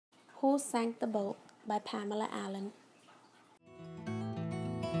Who Sank the Boat by Pamela Allen.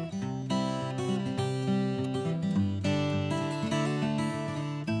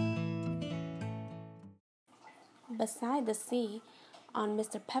 Beside the sea, on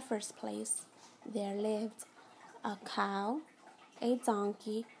Mr. Peffer's place, there lived a cow, a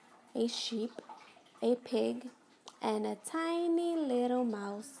donkey, a sheep, a pig, and a tiny little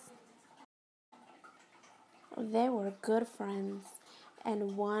mouse. They were good friends,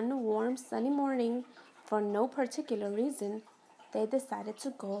 and one warm sunny morning, for no particular reason, they decided to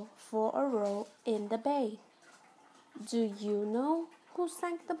go for a row in the bay. Do you know who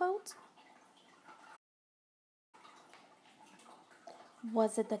sank the boat?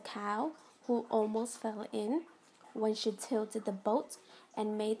 Was it the cow who almost fell in when she tilted the boat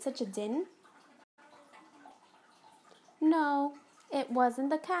and made such a din? No, it wasn't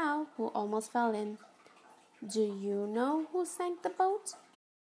the cow who almost fell in. Do you know who sank the boat?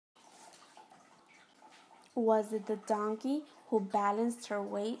 Was it the donkey who balanced her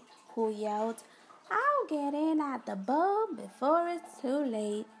weight, who yelled, "I'll get in at the boat before it's too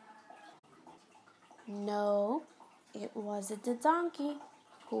late"? No, it wasn't the donkey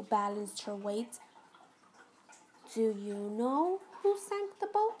who balanced her weight. Do you know who sank the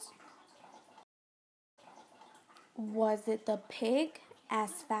boat? Was it the pig,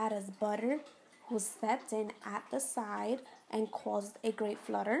 as fat as butter, who stepped in at the side and caused a great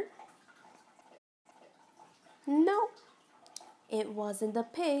flutter? No, it wasn't the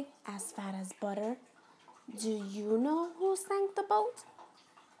pig, as fat as butter. Do you know who sank the boat?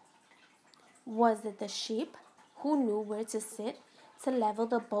 Was it the sheep, who knew where to sit to level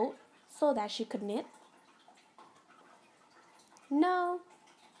the boat so that she could knit? No,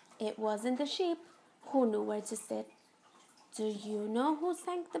 it wasn't the sheep, who knew where to sit. Do you know who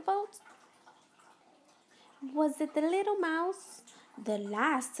sank the boat? Was it the little mouse, the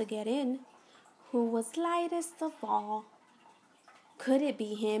last to get in, who was lightest of all? Could it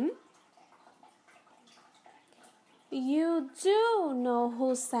be him? You do know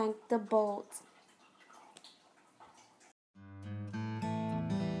who sank the boat.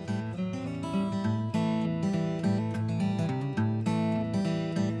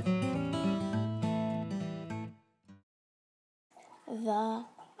 The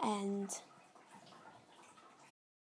end.